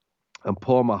and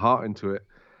pour my heart into it,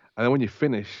 and then when you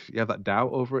finish, you have that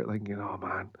doubt over it, thinking, "Oh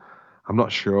man, I'm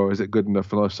not sure, is it good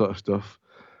enough?" and all that sort of stuff.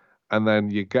 And then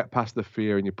you get past the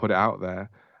fear and you put it out there,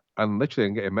 and literally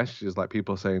I'm getting messages like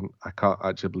people saying, "I can't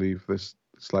actually believe this.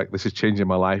 It's like this is changing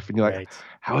my life," and you're like, right.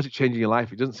 "How is it changing your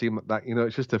life?" It doesn't seem like that,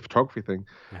 it's just a photography thing.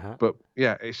 Uh-huh. But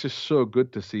yeah, it's just so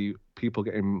good to see people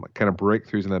getting kind of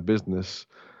breakthroughs in their business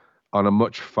on a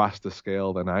much faster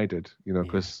scale than I did, Yeah.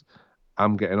 because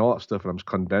I'm getting all that stuff and I'm just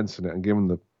condensing it and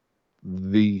giving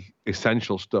the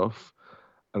essential stuff.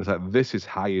 And it's like, this is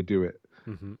how you do it.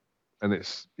 Hmm. And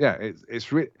it's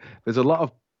really, there's a lot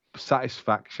of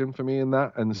satisfaction for me in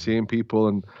that and Hmm. seeing people,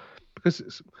 and because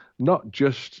it's not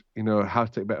just, how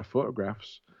to take better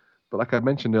photographs, but like I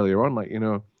mentioned earlier on, like,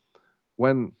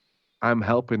 when I'm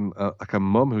helping like a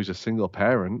mum who's a single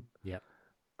parent, Yep.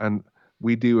 and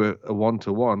we do a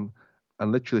one-to-one,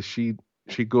 and literally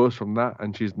she goes from that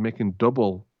and she's making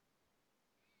double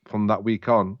from that week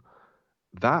on,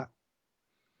 that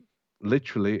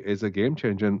literally is a game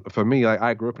changer. And for me,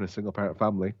 I grew up in a single parent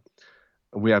family,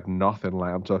 and we had nothing.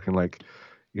 Like I'm talking like,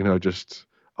 just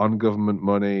on government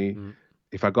money. Mm,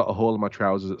 If I got a hole in my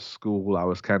trousers at school, I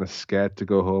was kind of scared to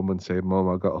go home and say, "Mom,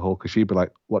 I got a hole," because she'd be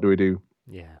like, "What do we do?"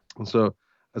 yeah. And so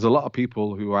there's a lot of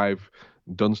people who I've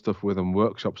done stuff with and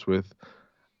workshops with,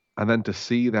 and then to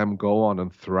see them go on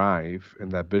and thrive in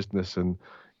their business and,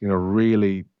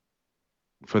 really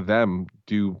for them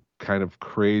do kind of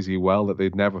crazy well that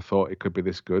they'd never thought it could be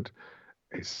this good.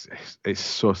 It's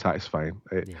so satisfying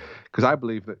Yeah. because I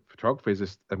believe that photography is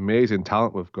this amazing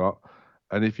talent we've got,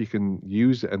 and if you can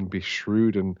use it and be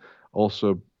shrewd and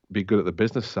also be good at the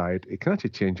business side, it can actually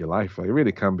change your life. Like, it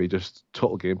really can be just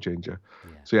total game changer.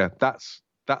 Yeah. So yeah,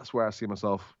 that's where I see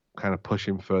myself kind of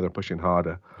pushing further, pushing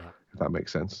harder, Yeah. if that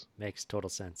makes sense. Makes total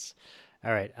sense.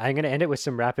 All right. I'm going to end it with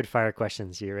some rapid fire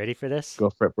questions. You ready for this?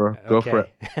 Go for it, bro. Go for it.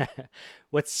 Okay.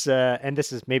 And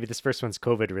this first one's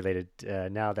COVID related.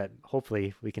 Now that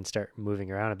hopefully we can start moving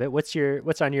around a bit.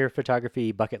 What's on your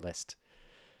photography bucket list?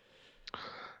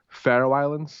 Faroe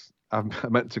Islands. I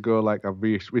meant to go, like, I've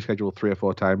rescheduled 3 or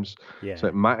 4 times, so Yeah.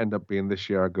 it might end up being this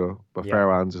year I go. But Yeah.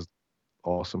 Faroe Islands is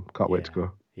awesome. Can't wait to Yeah.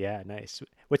 go. Yeah. Nice.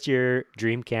 What's your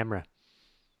dream camera?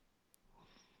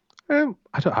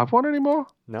 I don't have one anymore.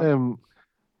 No? Um,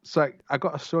 so I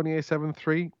got a Sony A7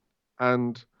 III,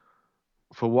 and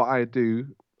for what I do,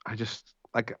 I just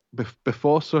like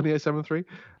before Sony A7 III,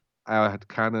 I had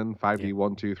Canon Yeah. 5D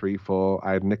 1, 2, 3, 4.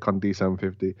 I had Nikon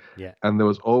D750, Yeah. and there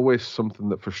was always something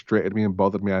that frustrated me and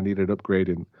bothered me. I needed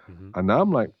upgrading, Hmm. and now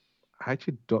I'm like, I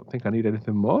actually don't think I need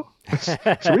anything more. It's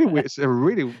a really weird, it's a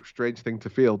really strange thing to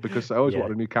feel because I always Yeah.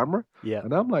 wanted a new camera, Yeah.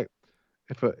 and I'm like,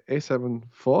 if a A7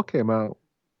 IV came out,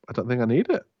 I don't think I need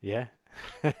it. Yeah.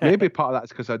 Maybe part of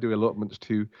that's because I do elopements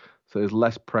too, so there's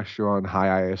less pressure on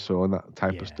high ISO and that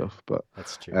type of Yeah. stuff. But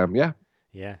That's true. yeah,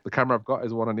 Yeah. the camera I've got is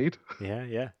the one I need. Yeah.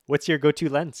 Yeah. What's your go-to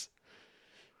lens?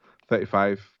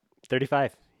 35.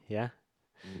 35. Yeah.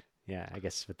 Mm, Yeah. I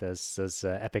guess with those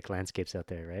epic landscapes out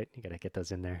there, right? You got to get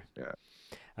those in there. yeah,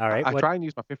 All right. I What? try and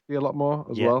use my 50 a lot more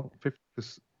as Yeah. well. 50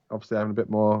 because obviously having a bit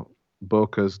more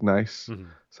bokeh's nice, Mhm.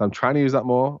 so I'm trying to use that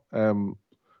more.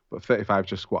 But 35 is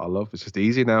just what I love. It's just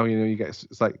easy now. You get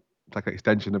it's like an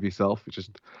extension of yourself. It's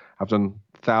just I've done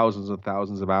thousands and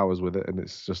thousands of hours with it, and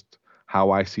it's just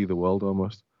how I see the world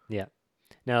almost. Yeah.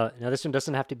 Now this one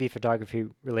doesn't have to be photography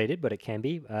related, but it can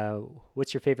be.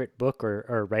 What's your favorite book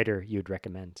or writer you'd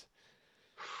recommend?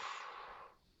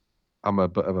 I'm a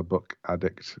bit of a book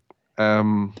addict.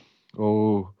 Um,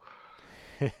 oh,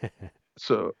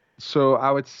 so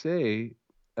I would say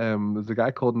there's a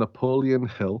guy called Napoleon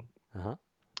Hill Uh-huh.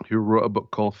 who wrote a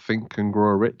book called Think and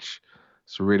Grow Rich.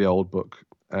 It's a really old book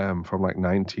from like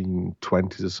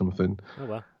 1920s or something, Oh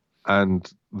well.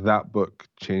 and that book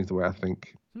changed the way I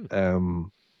think. Hmm.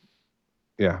 Um,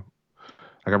 yeah,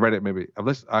 like I read it maybe.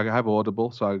 I have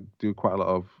Audible, so I do quite a lot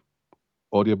of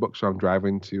audiobooks. So I'm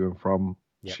driving to and from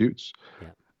Yep. shoots.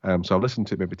 Yeah. So I've listened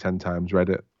to it maybe 10 times, read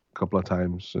it a couple of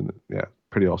times, and yeah,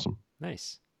 pretty awesome.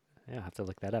 Nice. Yeah, I'll have to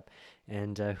look that up.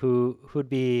 And who'd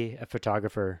be a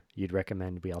photographer you'd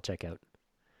recommend we all check out?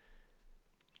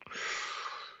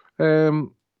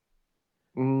 Um,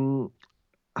 mm,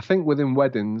 I think within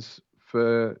weddings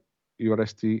for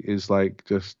URST is like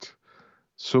just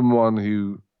someone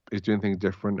who is doing things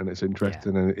different and it's Yeah.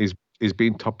 interesting and is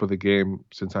been top of the game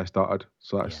since I started.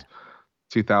 So Yeah. that's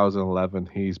 2011.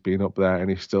 He's been up there and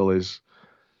he still is.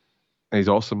 And he's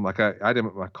awesome. Like I had him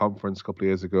at my conference a couple of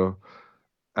years ago,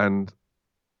 and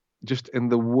just in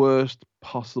the worst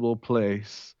possible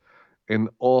place, in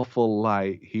awful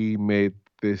light, he made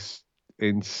this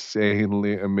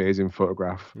insanely amazing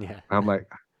photograph. Yeah. And I'm like,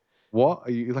 what?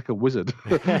 Are you like a wizard?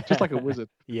 Just like a wizard.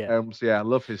 Yeah. So yeah, I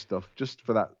love his stuff just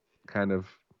for that kind of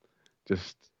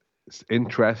just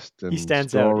interest He and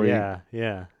stands out. story. Yeah.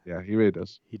 Yeah. Yeah, he really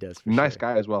does. He does for Nice sure.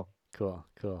 guy as well. Cool.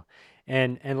 Cool.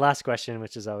 And last question,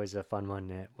 which is always a fun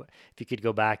one. If you could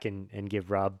go back and give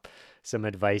Rob some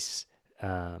advice,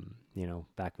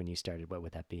 back when you started, what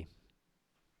would that be?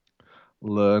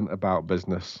 Learn about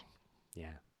business.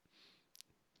 Yeah.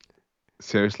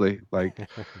 Seriously, like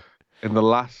in the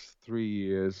last 3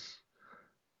 years,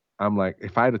 I'm like,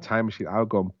 if I had a time machine, I would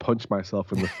go and punch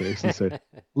myself in the face and say,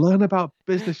 learn about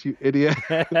business, you idiot.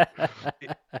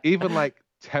 Even like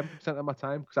 10% of my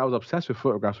time, because I was obsessed with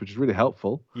photographs, which is really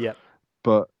helpful. Yep.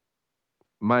 But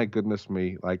my goodness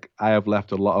me, like I have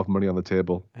left a lot of money on the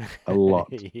table, a lot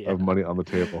Yeah. of money on the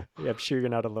table. Yeah, I'm sure you're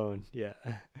not alone. Yeah.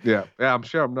 Yeah, I'm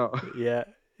sure I'm not. Yeah.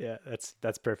 Yeah,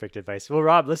 that's perfect advice. Well,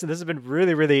 Rob, listen, this has been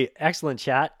really, really excellent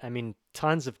chat. I mean,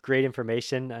 tons of great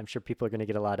information. I'm sure people are going to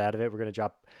get a lot out of it. We're going to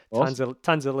drop Awesome.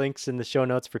 tons of links in the show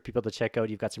notes for people to check out.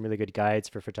 You've got some really good guides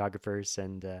for photographers,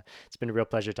 and it's been a real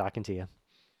pleasure talking to you.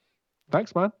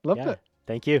 Thanks, man. Loved Yeah, it.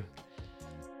 thank you.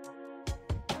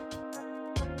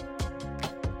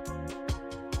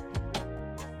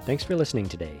 Thanks for listening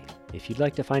today. If you'd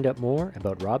like to find out more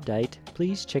about Rob Deit,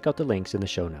 please check out the links in the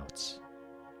show notes.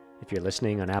 If you're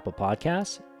listening on Apple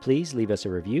Podcasts, please leave us a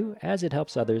review as it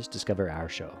helps others discover our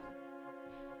show.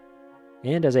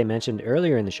 And as I mentioned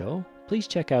earlier in the show, please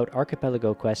check out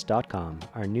archipelagoquest.com,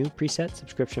 our new preset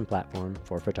subscription platform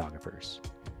for photographers.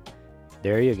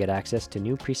 There you'll get access to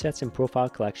new presets and profile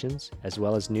collections, as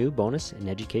well as new bonus and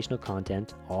educational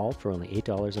content, all for only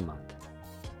 $8 a month.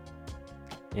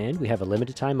 And we have a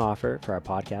limited time offer for our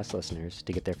podcast listeners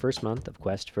to get their first month of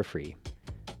Quest for free.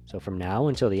 So from now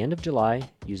until the end of July,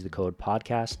 use the code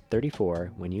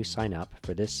podcast34 when you sign up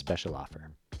for this special offer.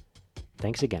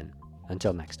 Thanks again.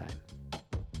 Until next time.